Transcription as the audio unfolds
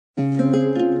Hi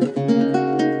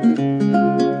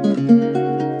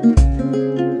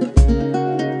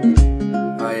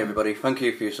everybody, thank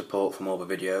you for your support from all the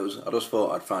videos. I just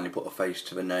thought I'd finally put a face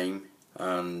to the name,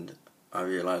 and I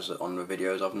realised that on the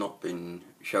videos I've not been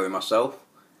showing myself.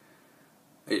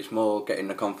 It's more getting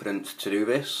the confidence to do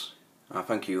this. I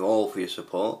thank you all for your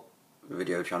support. The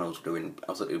video channel's doing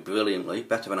absolutely brilliantly,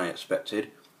 better than I expected.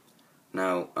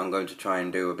 Now I'm going to try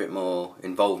and do a bit more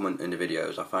involvement in the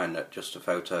videos. I find that just the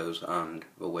photos and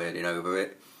the wording over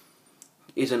it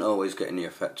isn't always getting the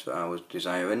effect that I was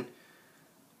desiring.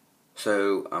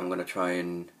 So I'm going to try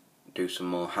and do some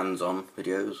more hands-on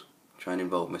videos, try and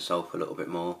involve myself a little bit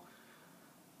more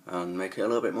and make it a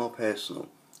little bit more personal.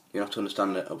 You have to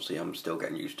understand that obviously I'm still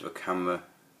getting used to the camera.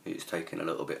 It's taking a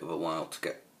little bit of a while to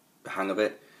get the hang of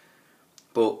it,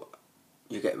 but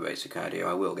you get a basic idea.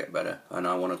 I will get better, and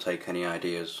I want to take any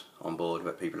ideas on board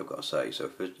that people have got to say. So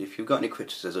if you've got any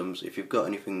criticisms, if you've got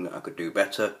anything that I could do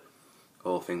better,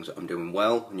 or things that I'm doing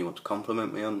well and you want to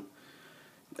compliment me on,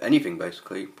 anything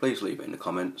basically, please leave it in the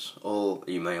comments or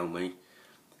email me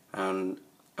and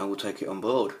I will take it on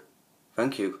board.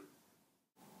 Thank you.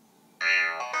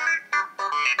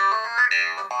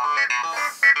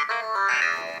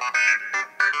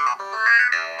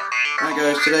 Hi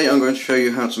guys, today I'm going to show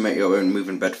you how to make your own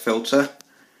moving bed filter.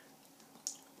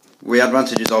 The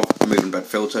advantages of a moving bed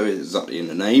filter is exactly in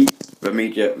the name. The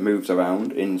media moves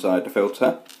around inside the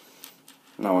filter.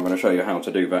 Now I'm going to show you how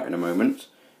to do that in a moment.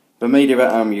 The media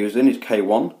that I'm using is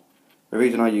K1. The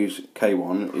reason I use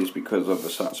K1 is because of the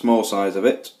small size of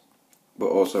it, but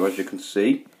also, as you can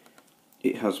see,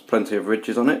 it has plenty of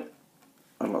ridges on it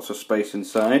and lots of space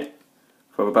inside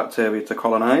for the bacteria to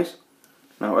colonise.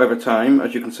 Now over time,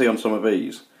 as you can see on some of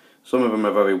these, some of them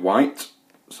are very white,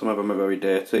 some of them are very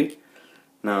dirty.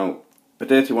 Now the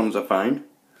dirty ones are fine.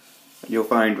 You'll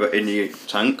find that in your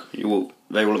tank they will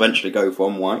eventually go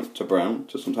from white to brown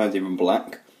to sometimes even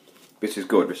black. This is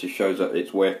good, this shows that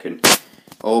it's working.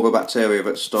 All the bacteria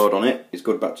that's stored on it is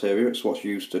good bacteria. It's what's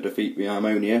used to defeat the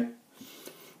ammonia,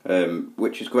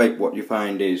 which is great. What you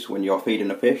find is when you're feeding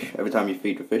the fish, every time you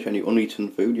feed the fish any uneaten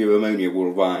food, your ammonia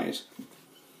will rise.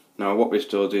 Now what this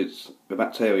does is the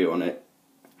bacteria on it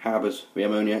harbours the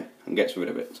ammonia and gets rid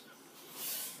of it.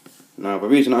 Now the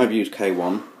reason I've used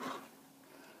K1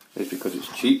 is because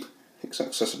it's cheap, it's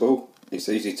accessible, it's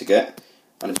easy to get,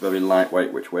 and it's very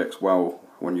lightweight, which works well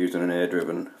when using an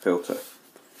air-driven filter.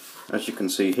 As you can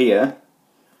see here,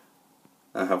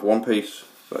 I have one piece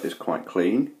that is quite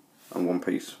clean and one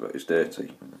piece that is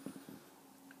dirty,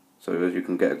 so that you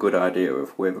can get a good idea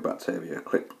of where the bacteria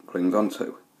clings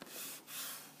onto.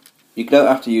 You don't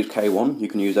have to use K1, you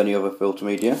can use any other filter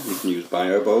media. You can use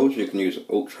Bio Bowls, you can use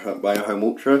Biohome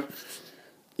Ultra,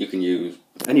 you can use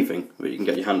anything that you can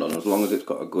get your hand on as long as it's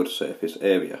got a good surface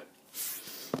area.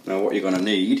 Now what you're going to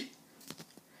need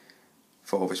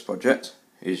for this project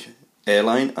is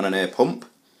airline and an air pump.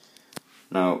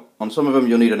 Now on some of them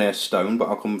you'll need an air stone, but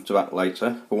I'll come to that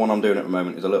later. The one I'm doing at the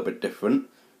moment is a little bit different,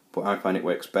 but I find it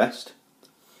works best.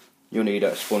 You'll need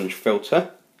a sponge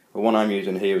filter. The one I'm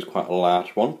using here is quite a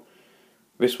large one.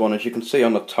 This one, as you can see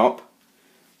on the top,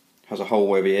 has a hole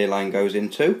where the airline goes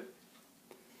into.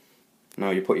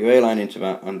 Now you put your airline into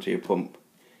that and to your pump.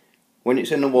 When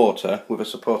it's in the water, with a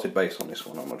supported base on this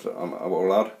one, I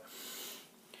will add,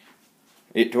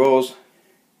 it draws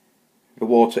the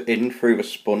water in through the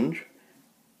sponge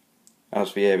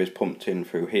as the air is pumped in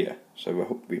through here. So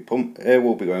the air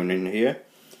will be going in here,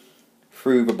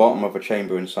 through the bottom of the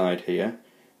chamber inside here,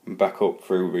 and back up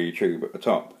through the tube at the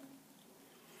top.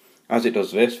 As it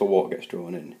does this, the water gets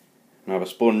drawn in. Now the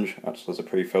sponge acts as a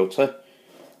pre-filter.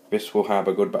 This will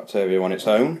harbour good bacteria on its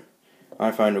own.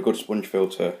 I find a good sponge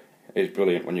filter is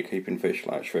brilliant when you're keeping fish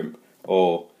like shrimp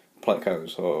or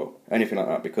plecos or anything like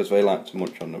that, because they like to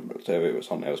munch on the bacteria that's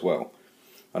on there as well.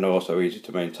 And they're also easy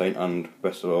to maintain, and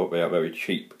best of all, they are very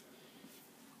cheap.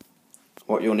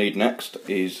 What you'll need next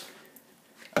is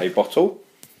a bottle.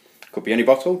 Could be any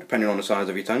bottle, depending on the size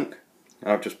of your tank.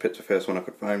 I've just picked the first one I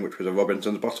could find, which was a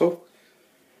Robinson's bottle.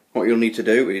 What you'll need to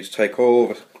do is take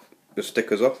all the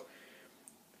stickers off.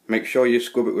 Make sure you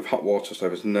scrub it with hot water so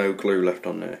there's no glue left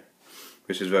on there.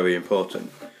 This is very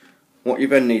important. What you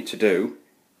then need to do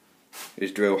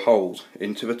is drill holes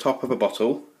into the top of a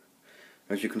bottle,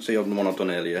 as you can see on the one I've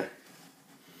done earlier.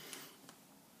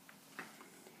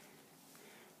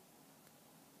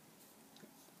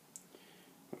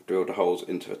 I've drilled the holes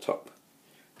into the top.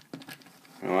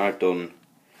 Now I've done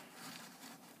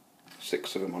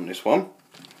 6 of them on this one,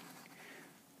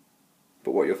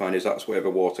 but what you'll find is that's where the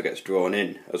water gets drawn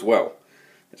in as well.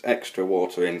 There's extra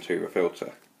water into the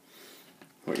filter.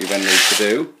 What you then need to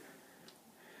do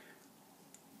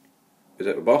is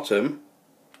at the bottom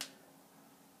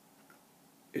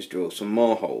is drill some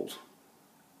more holes,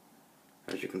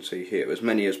 as you can see here, as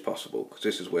many as possible, because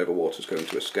this is where the water is going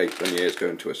to escape when the air is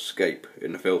going to escape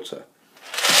in the filter.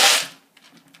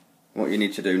 What you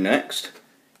need to do next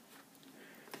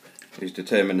is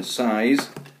determine the size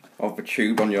of the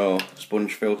tube on your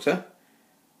sponge filter.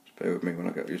 Just bear with me when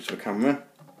I get used to the camera.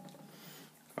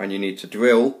 And you need to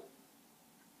drill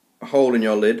a hole in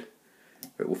your lid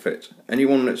that will fit. Any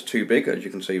one that's too big, as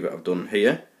you can see that I've done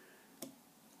here,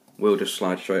 will just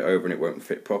slide straight over and it won't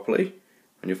fit properly,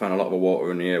 and you'll find a lot of the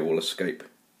water in the air will escape.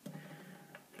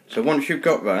 So once you've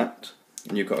got that,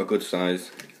 and you've got a good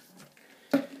size,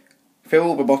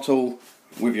 fill the bottle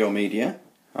with your media.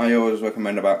 I always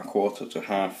recommend about 1/4 to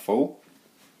half full.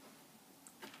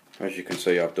 As you can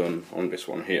see, I've done on this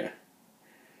one here.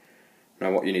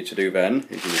 Now what you need to do then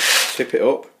is you need to tip it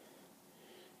up,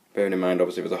 bearing in mind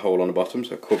obviously there's a hole on the bottom,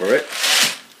 so cover it.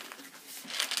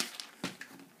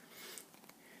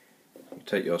 You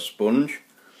take your sponge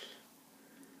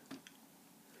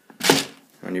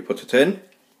and you put it in.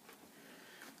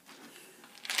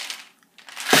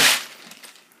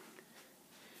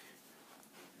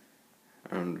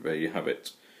 And there you have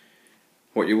it.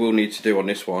 What you will need to do on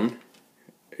this one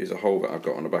is a hole that I've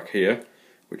got on the back here,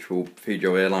 which will feed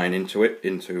your airline into it,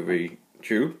 into the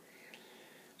tube.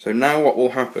 So now what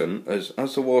will happen is,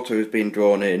 as the water is being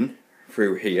drawn in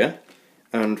through here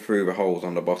and through the holes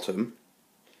on the bottom,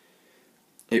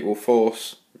 it will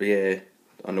force the air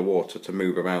and the water to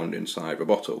move around inside the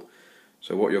bottle.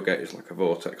 So what you'll get is like a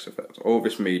vortex effect. All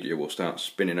this media will start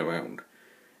spinning around.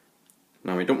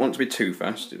 Now you don't want to be too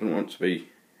fast, you don't want to be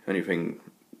anything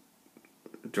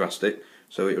drastic,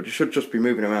 so it should just be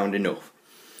moving around enough.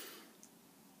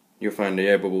 You'll find the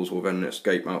air bubbles will then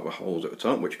escape out the holes at the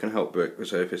top, which can help break the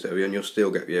surface area, and you'll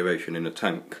still get the aeration in the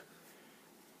tank.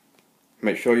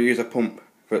 Make sure you use a pump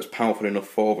that's powerful enough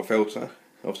for the filter.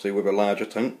 Obviously with a larger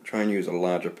tank, try and use a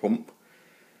larger pump.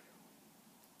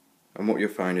 And what you'll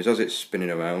find is as it's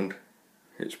spinning around,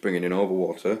 it's bringing in all the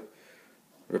water.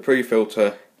 The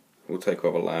pre-filter will take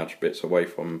all the large bits away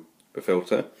from the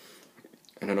filter,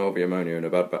 and then all the ammonia and the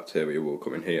bad bacteria will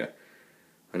come in here,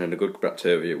 and then the good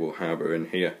bacteria will harbour in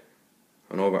here,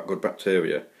 and all that good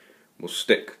bacteria will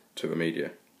stick to the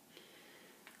media,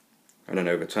 and then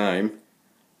over time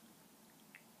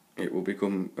it will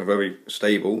become a very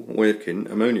stable working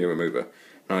ammonia remover.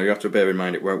 Now you have to bear in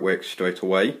mind it won't work straight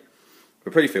away.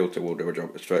 The pre-filter will do a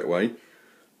job straight away,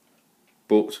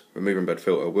 but the moving bed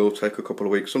filter will take a couple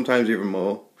of weeks, sometimes even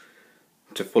more,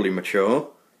 to fully mature.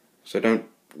 So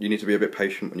you need to be a bit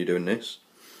patient when you're doing this.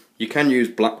 You can use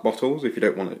black bottles if you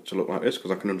don't want it to look like this,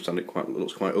 because I can understand it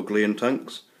looks quite ugly in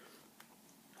tanks.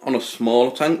 On a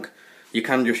smaller tank you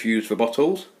can just use the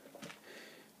bottles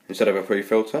instead of a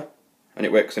pre-filter, and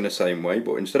it works in the same way,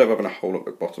 but instead of having a hole at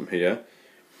the bottom here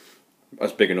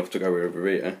that's big enough to go over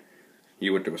here,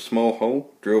 you would do a small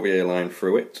hole, drill the air line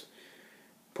through it,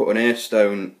 put an air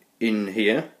stone in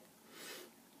here,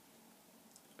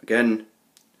 again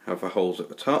have the holes at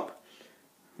the top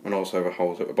and also the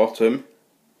holes at the bottom,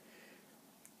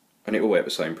 and it will work the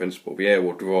same principle. The air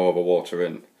will draw the water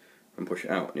in and push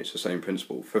it out, and it's the same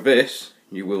principle. For this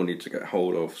you will need to get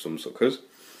hold of some suckers.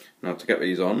 Now to get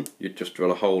these on, you just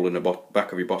drill a hole in the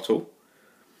back of your bottle.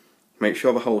 Make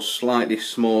sure the hole's slightly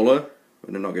smaller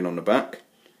than the noggin on the back,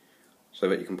 so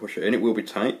that you can push it in. It will be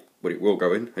tight, but it will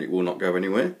go in and it will not go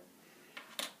anywhere.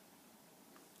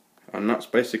 And that's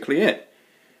basically it.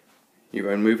 Your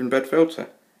own moving bed filter.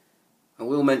 I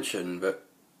will mention that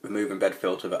the moving bed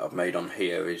filter that I've made on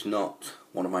here is not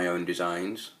one of my own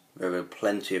designs. There are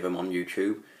plenty of them on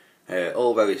YouTube,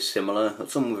 all very similar,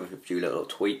 some with a few little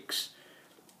tweaks.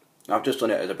 I've just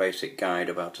done it as a basic guide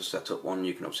of how to set up one.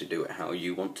 You can obviously do it how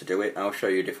you want to do it. I'll show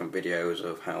you different videos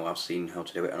of how I've seen how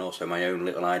to do it, and also my own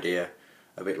little idea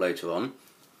a bit later on.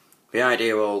 The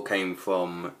idea all came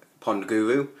from Pond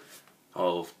Guru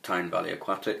of Tyne Valley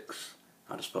Aquatics.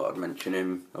 I just thought I'd mention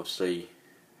him. Obviously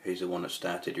he's the one that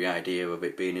started the idea of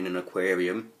it being in an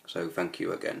aquarium, so thank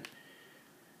you again.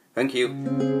 Thank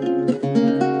you.